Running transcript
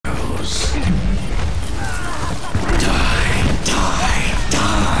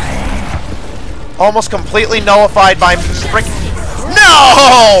Almost completely nullified by Sprink.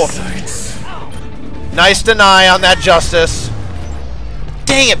 No! Nice deny on that Justice.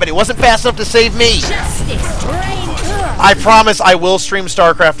 Dang it, but it wasn't fast enough to save me. I promise I will stream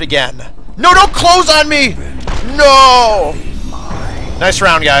StarCraft again. No, don't close on me! No! Nice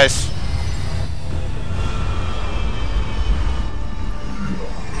round, guys.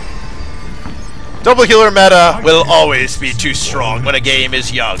 Double healer meta will always be too strong when a game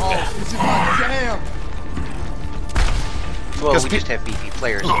is young. Well, we just have beefy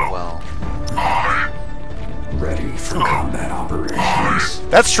players as well. Ready for combat operations.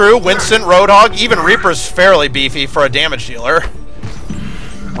 That's true. Winston, Roadhog, even Reaper's fairly beefy for a damage dealer.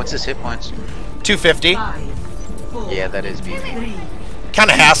 What's his hit points? 250. Yeah, that is beefy. Kind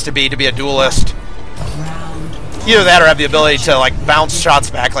of has to be a duelist. Either that or have the ability to like bounce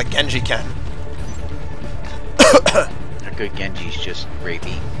shots back like Genji can. A good Genji's just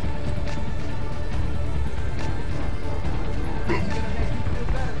rapey.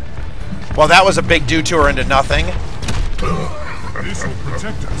 Well, that was a big detour into nothing. This will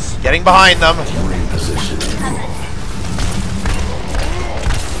protect us. Getting behind them.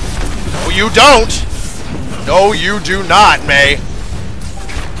 No, you don't. No, you do not, May.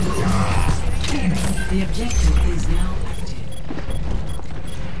 The objective is now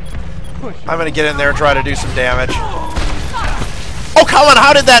active. I'm gonna get in there and try to do some damage. Oh, come on!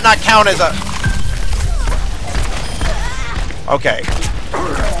 How did that not count as a... Okay.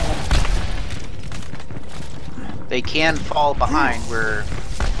 They can fall behind where...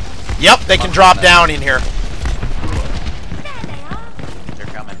 Yep, they can drop down in here. They're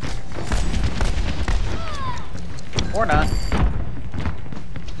coming. Or not.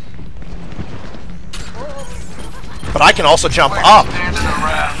 But I can also jump up.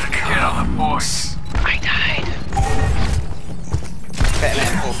 I died.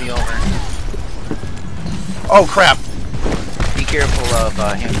 Batman pulled me over. Oh, crap. Be careful of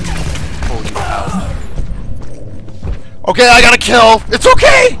him pull you out. Okay, I got a kill. It's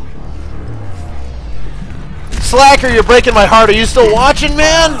okay. Slacker, you're breaking my heart. Are you still watching,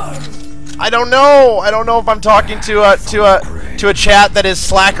 man? I don't know. I don't know if I'm talking to a chat that is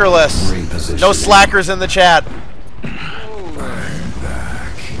slackerless. No slackers in the chat.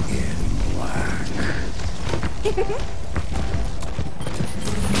 Back in black.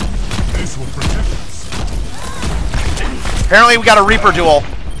 This will protect us. Apparently we got a Reaper duel.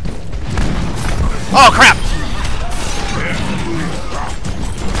 Oh, crap.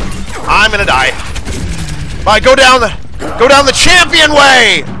 I'm gonna die. Bye, go down the champion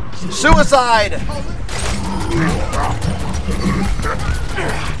way! Suicide!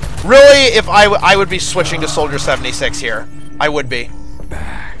 Really, if I would be switching to Soldier 76 here. I would be.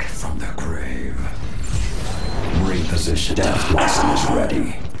 Back from the grave. Reposition. Death Blossom is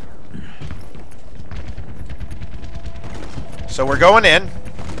ready. So we're going in.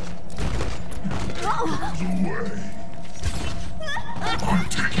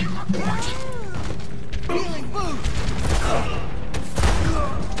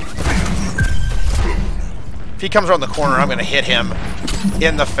 If he comes around the corner, I'm gonna hit him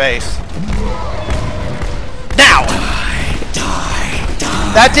in the face. Now!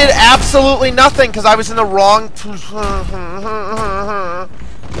 That did absolutely nothing because I was in the wrong.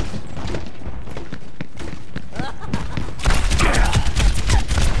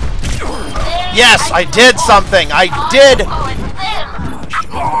 Yes, I did something. I did.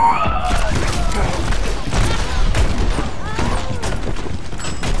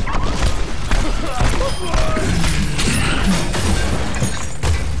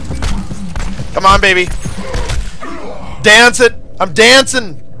 Come on, baby. Dance it. I'm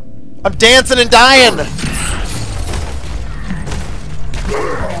dancing. I'm dancing and dying.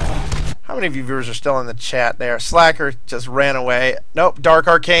 How many of you viewers are still in the chat there? Slacker just ran away. Nope, Dark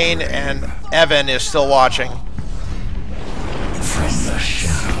Arcane and Evan is still watching. From the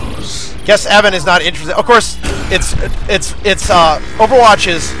shadows. Guess Evan is not interested. Of course, it's Overwatch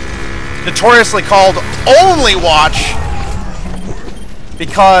is notoriously called Only Watch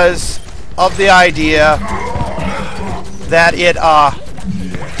because of the idea that it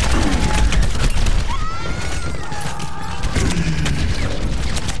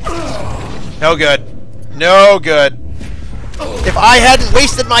no good. No good. If I hadn't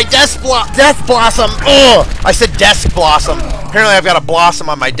wasted my death blossom. Ugh! I said desk blossom. Apparently I've got a blossom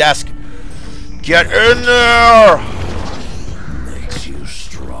on my desk. Get in there! Makes you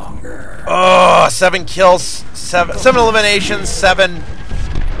stronger. Oh, 7 kills, 7 eliminations, 7.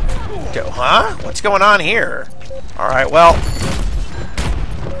 Huh? What's going on here? Alright, well,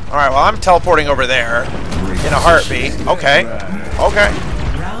 I'm teleporting over there in a heartbeat. Okay. Okay.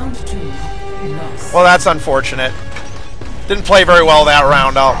 Round 2 lost. Well, that's unfortunate. Didn't play very well that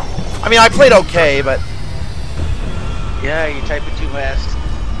round. I mean, I played okay, but Yeah, you type it too fast.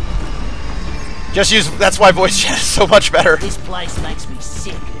 just use. That's why voice chat is so much better. This place makes me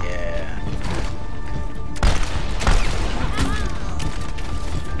sick. Yeah.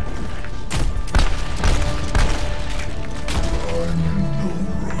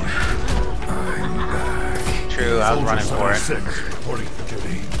 True, I was running for it. Reporting for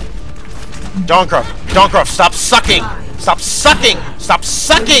duty. Doncroft, stop sucking! Stop sucking! Stop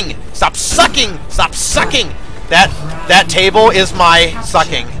sucking! Stop sucking! Stop sucking! That table is my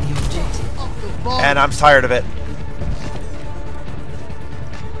sucking, and I'm tired of it.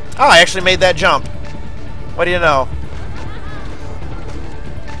 Oh, I actually made that jump. What do you know?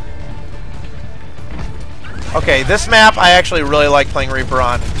 Okay, this map I actually really like playing Reaper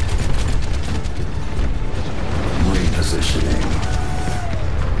on. Repositioning.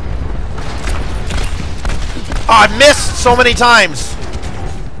 Oh, I missed so many times.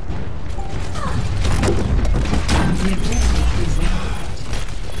 The objective is now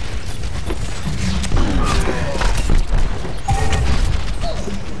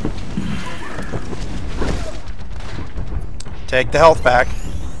Take the health back.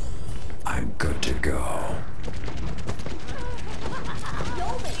 I'm good to go.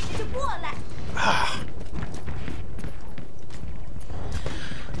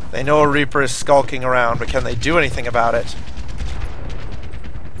 They know a Reaper is skulking around, but can they do anything about it?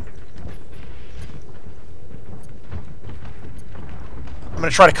 I'm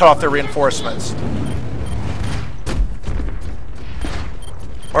gonna try to cut off their reinforcements.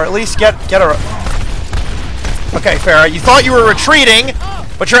 Or at least get a... Okay, fair. You thought you were retreating,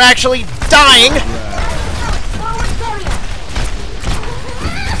 but you're actually dying!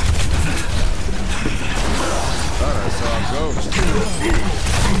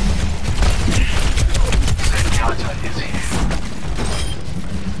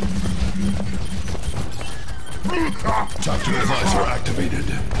 Tactical visor activated.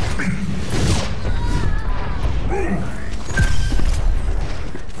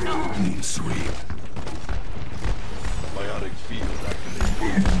 Clean sweep. Biotic field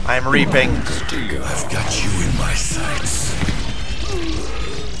activated. I'm reaping. I've got you in my sights.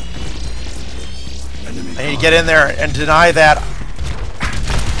 Enemy I need to get in there and deny that.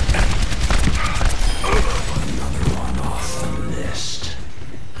 another one off the list.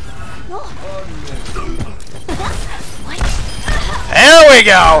 There we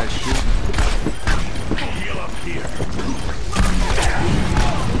go! Heal up here.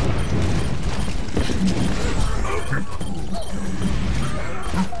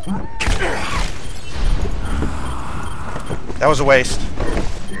 That was a waste. I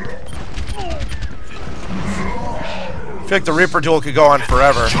feel like the Reaper duel could go on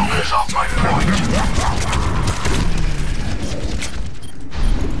forever. Joker's off my point.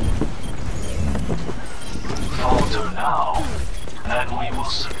 Falter now, and we will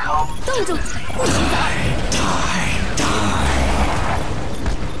succumb.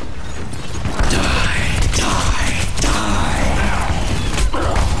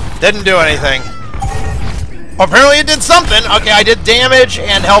 Didn't do anything. Apparently it did something. Okay, I did damage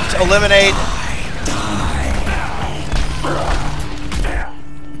and helped eliminate.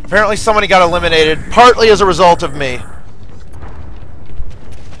 Apparently somebody got eliminated, partly as a result of me.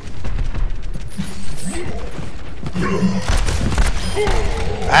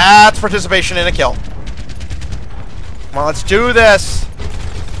 That's participation in a kill. Come on, let's do this.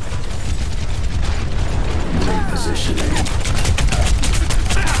 Repositioning.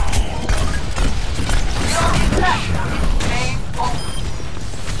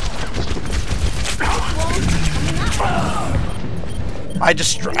 I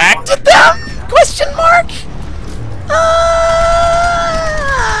distracted them? Question mark?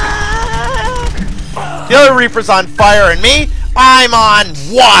 The other Reaper's on fire, and me, I'm on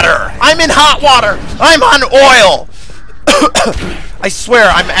water. I'm in hot water. I'm on oil. I swear,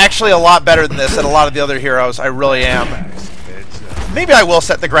 I'm actually a lot better than this at a lot of the other heroes. I really am. Maybe I will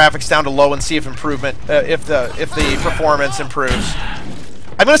set the graphics down to low and see if if the performance improves.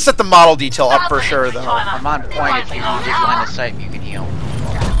 I'm gonna set the model detail up for sure, though. I'm on point. If you need line of sight, you can heal.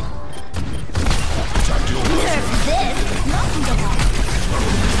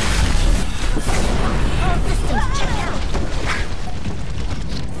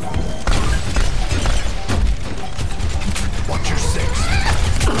 Watch your six.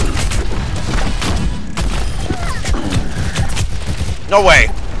 No way.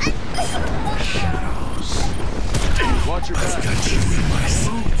 Watch your back. I've got you in my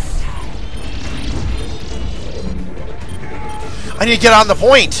sights. I need to get on the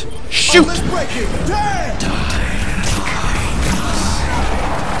point. Shoot!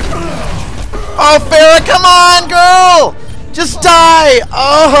 Oh, Farrah, come on, girl! Just die!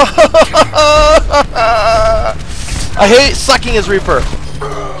 Oh! I hate sucking as Reaper.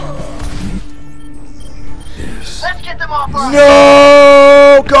 Let's get them off our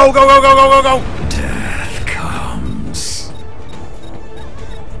No! Go, go, go, go, go, go, go! Death comes.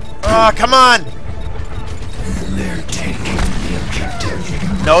 Ah, come on! They're taking the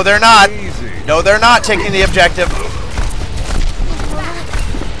objective. No, they're not. No, they're not taking the objective.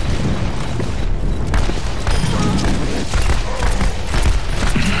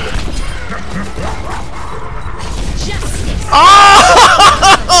 Oh!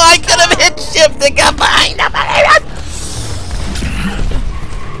 I could have hit shift and got behind him.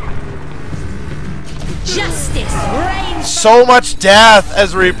 Justice reigns. So much death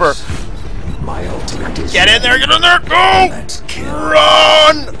as Reaper. My ultimate is Get in there, get in there, go! Let's kill.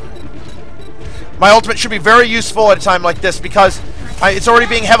 Run! My ultimate should be very useful at a time like this because it's already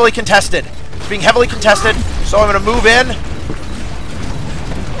being heavily contested. It's being heavily contested, so I'm going to move in.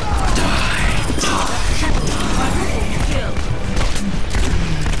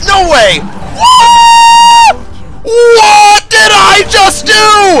 No way! What? What did I just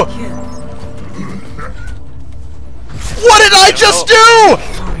do? What did I just do?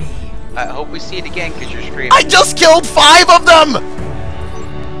 I hope we see it again because you're streaming. I just killed 5 of them!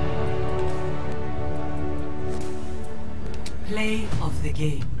 Play of the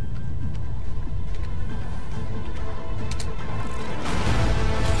game.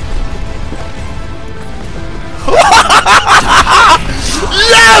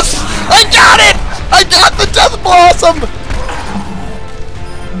 Yes! I got it! I got the Death Blossom!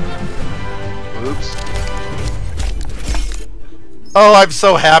 Oops. Oh, I'm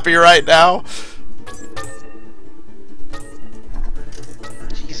so happy right now.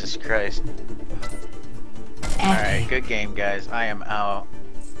 Jesus Christ. Alright, good game, guys. I am out.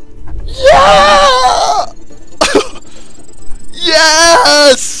 Yeah!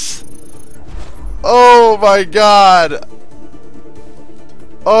 Yes! Oh my god.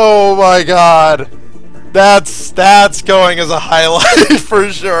 Oh my god. That's going as a highlight for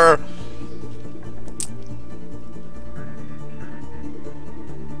sure.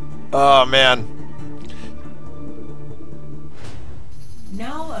 Oh man.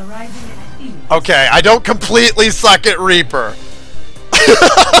 Now arriving at E. Okay, I don't completely suck at Reaper.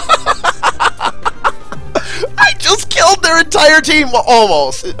 I just killed their entire team, well,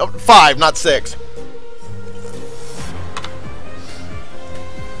 almost. 5, not 6.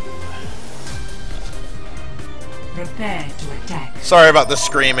 Prepare to attack. Sorry about the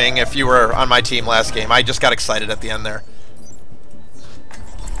screaming if you were on my team last game. I just got excited at the end there.